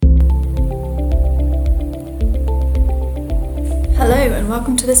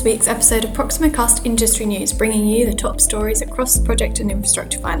welcome to this week's episode of Proximocast Industry News, bringing you the top stories across project and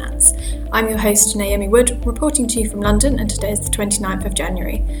infrastructure finance. I'm your host, Naomi Wood, reporting to you from London, and today is the 29th of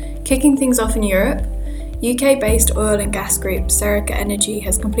January. Kicking things off in Europe, UK-based oil and gas group Serica Energy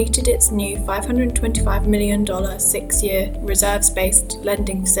has completed its new $525 million 6-year reserves-based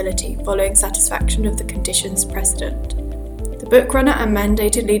lending facility following satisfaction of the conditions precedent. The bookrunner and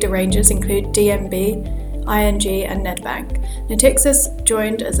mandated lead arrangers include DNB, ING and Nedbank. Natixis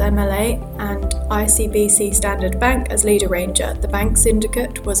joined as MLA and ICBC Standard Bank as lead arranger. The bank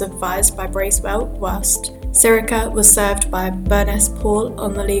syndicate was advised by Bracewell, whilst Serica was served by Burness Paul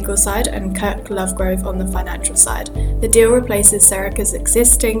on the legal side and Kirk Lovegrove on the financial side. The deal replaces Serica's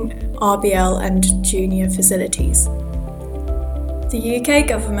existing RBL and junior facilities. The UK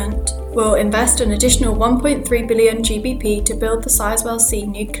government will invest an additional 1.3 billion GBP to build the Sizewell C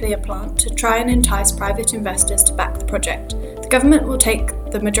nuclear plant to try and entice private investors to back the project. The government will take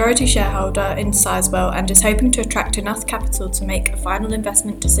the majority shareholder in Sizewell and is hoping to attract enough capital to make a final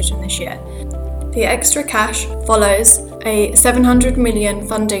investment decision this year. The extra cash follows a $700 million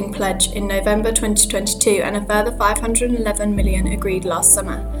funding pledge in November 2022 and a further $511 million agreed last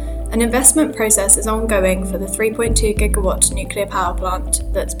summer. An investment process is ongoing for the 3.2 gigawatt nuclear power plant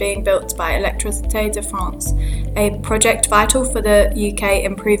that's being built by Électricité de France, a project vital for the UK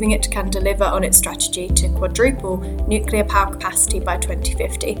in proving it can deliver on its strategy to quadruple nuclear power capacity by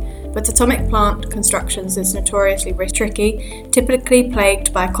 2050. But atomic plant constructions is notoriously tricky, typically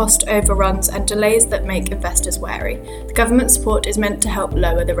plagued by cost overruns and delays that make investors wary. The government support is meant to help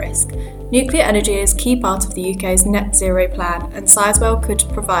lower the risk. Nuclear energy is a key part of the UK's net zero plan, and Sizewell could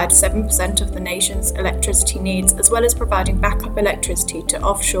provide 7% of the nation's electricity needs, as well as providing backup electricity to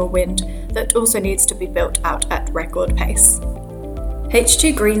offshore wind that also needs to be built out at record pace.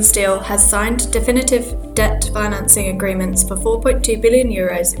 H2 Green Steel has signed definitive debt financing agreements for €4.2 billion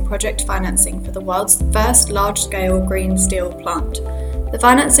in project financing for the world's first large-scale green steel plant. The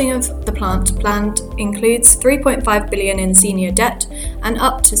financing of the plant planned includes $3.5 billion in senior debt and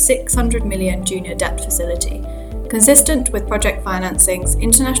up to $600 million junior debt facility. Consistent with project financings,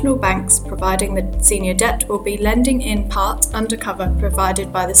 international banks providing the senior debt will be lending in part under cover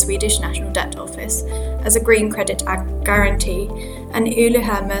provided by the Swedish National Debt Office as a green credit guarantee and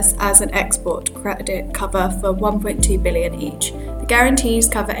Ultimatas as an export credit cover for $1.2 billion each. The guarantees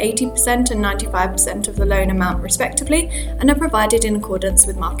cover 80% and 95% of the loan amount respectively and are provided in accordance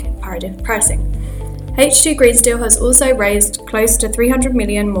with market pricing. H2 Green Steel has also raised close to $300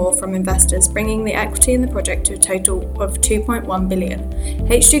 million more from investors, bringing the equity in the project to a total of $2.1 billion.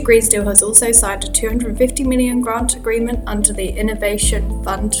 H2 Green Steel has also signed a $250 million grant agreement under the Innovation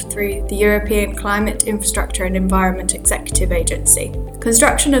Fund through the European Climate, Infrastructure and Environment Executive Agency.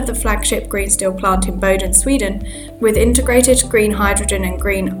 Construction of the flagship green steel plant in Boden, Sweden, with integrated green hydrogen and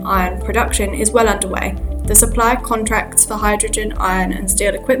green iron production, is well underway. The supply contracts for hydrogen, iron and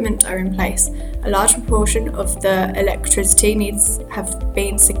steel equipment are in place. A large proportion of the electricity needs have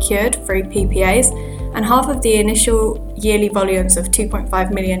been secured through PPAs, and half of the initial yearly volumes of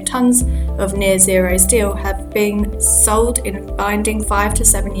 2.5 million tonnes of near-zero steel have been sold in binding 5 to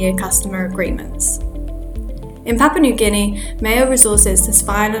 7 year customer agreements. In Papua New Guinea, Mayur Resources has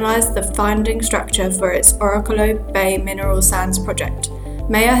finalised the funding structure for its Orokolo Bay mineral sands project.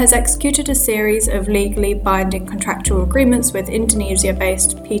 Mayur has executed a series of legally binding contractual agreements with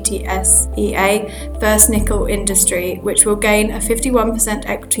Indonesia-based PTSEA First Nickel Industry, which will gain a 51%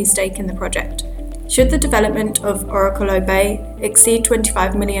 equity stake in the project. Should the development of Orokolo Bay exceed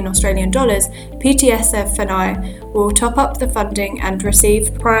 $25 million, PTSFNI will top up the funding and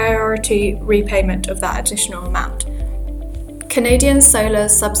receive priority repayment of that additional amount. Canadian solar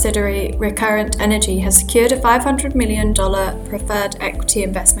subsidiary Recurrent Energy has secured a $500 million preferred equity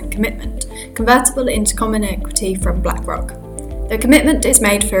investment commitment, convertible into common equity from BlackRock. The commitment is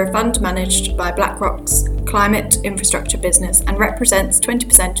made for a fund managed by BlackRock's climate infrastructure business and represents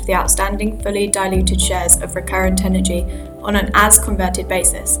 20% of the outstanding fully diluted shares of Recurrent Energy on an as-converted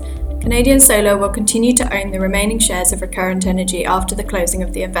basis. Canadian Solar will continue to own the remaining shares of Recurrent Energy after the closing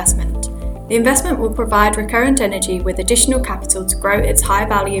of the investment. The investment will provide Recurrent Energy with additional capital to grow its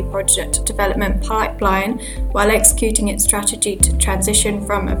high-value project development pipeline while executing its strategy to transition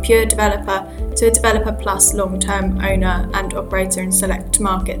from a pure developer to a developer plus long-term owner and operator in select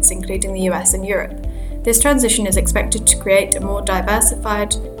markets, including the US and Europe. This transition is expected to create a more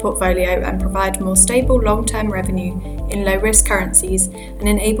diversified portfolio and provide more stable long-term revenue in low-risk currencies and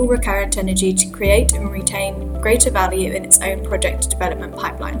enable Recurrent Energy to create and retain greater value in its own project development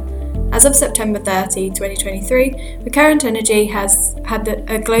pipeline. As of September 30, 2023, Recurrent Energy has had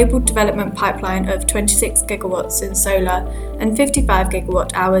a global development pipeline of 26 gigawatts in solar and 55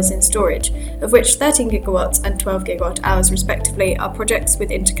 gigawatt hours in storage, of which 13 gigawatts and 12 gigawatt hours respectively are projects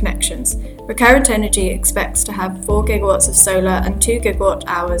with interconnections. Recurrent Energy expects to have 4 gigawatts of solar and 2 gigawatt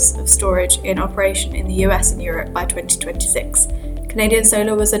hours of storage in operation in the US and Europe by 2026. Canadian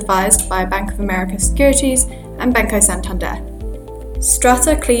Solar was advised by Bank of America Securities and Banco Santander.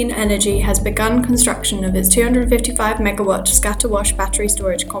 Strata Clean Energy has begun construction of its 255 megawatt scatter-wash battery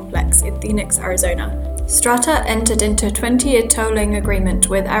storage complex in Phoenix, Arizona. Strata entered into a 20-year tolling agreement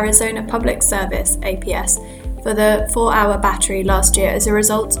with Arizona Public Service, APS, for the 4-hour battery last year as a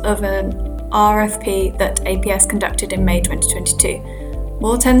result of an RFP that APS conducted in May 2022.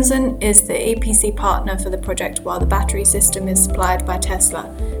 Mortensen is the EPC partner for the project while the battery system is supplied by Tesla.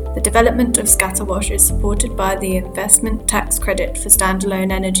 The development of Scatterwash is supported by the investment tax credit for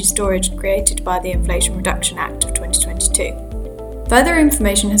standalone energy storage created by the Inflation Reduction Act of 2022. Further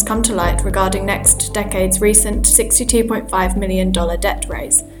information has come to light regarding NextDecade's recent $62.5 million debt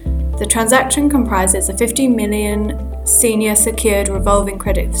raise. The transaction comprises a $50 million senior secured revolving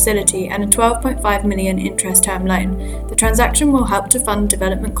credit facility and a $12.5 million interest term loan. The transaction will help to fund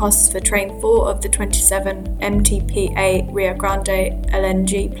development costs for Train 4 of the 27 MTPA Rio Grande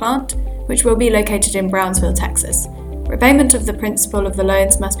LNG plant, which will be located in Brownsville, Texas. Repayment of the principal of the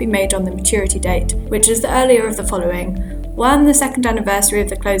loans must be made on the maturity date, which is the earlier of the following: 1. The second anniversary of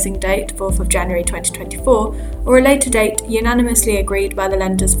the closing date, 4th of January 2024, or a later date unanimously agreed by the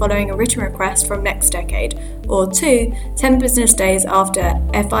lenders following a written request from NextDecade, or 2. 10 business days after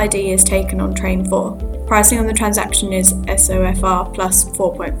FID is taken on Train 4. Pricing on the transaction is SOFR plus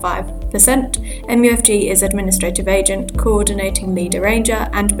 4.5%. MUFG is administrative agent, coordinating lead arranger,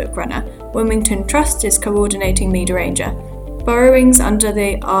 and bookrunner. Wilmington Trust is coordinating lead arranger. Borrowings under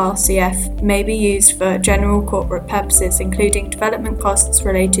the RCF may be used for general corporate purposes, including development costs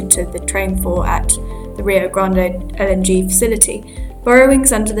related to the Train 4 at the Rio Grande LNG facility.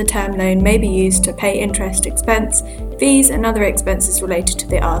 Borrowings under the term loan may be used to pay interest expense, fees, and other expenses related to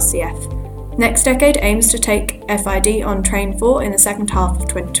the RCF. NextDecade aims to take FID on Train 4 in the second half of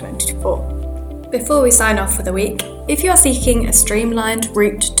 2024. Before we sign off for the week, if you are seeking a streamlined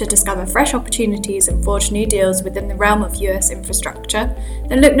route to discover fresh opportunities and forge new deals within the realm of US infrastructure,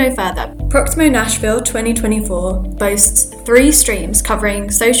 then look no further. Proximo Nashville 2024 boasts 3 streams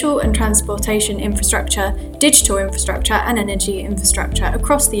covering social and transportation infrastructure, digital infrastructure, and energy infrastructure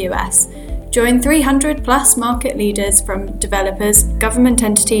across the US. Join 300 plus market leaders from developers, government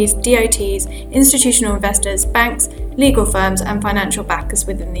entities, DOTs, institutional investors, banks, legal firms, and financial backers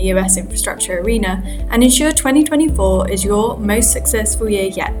within the US infrastructure arena, and ensure 2024 is your most successful year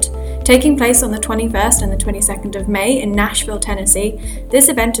yet. Taking place on the 21st and the 22nd of May in Nashville, Tennessee, this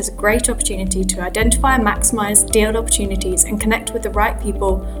event is a great opportunity to identify and maximise deal opportunities and connect with the right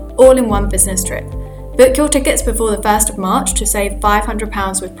people all in one business trip. Book your tickets before the 1st of March to save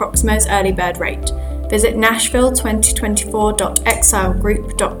 £500 with Proximo's early bird rate. Visit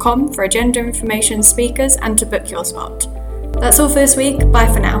nashville2024.exilegroup.com for agenda information, speakers, and to book your spot. That's all for this week. Bye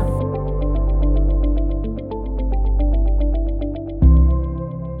for now.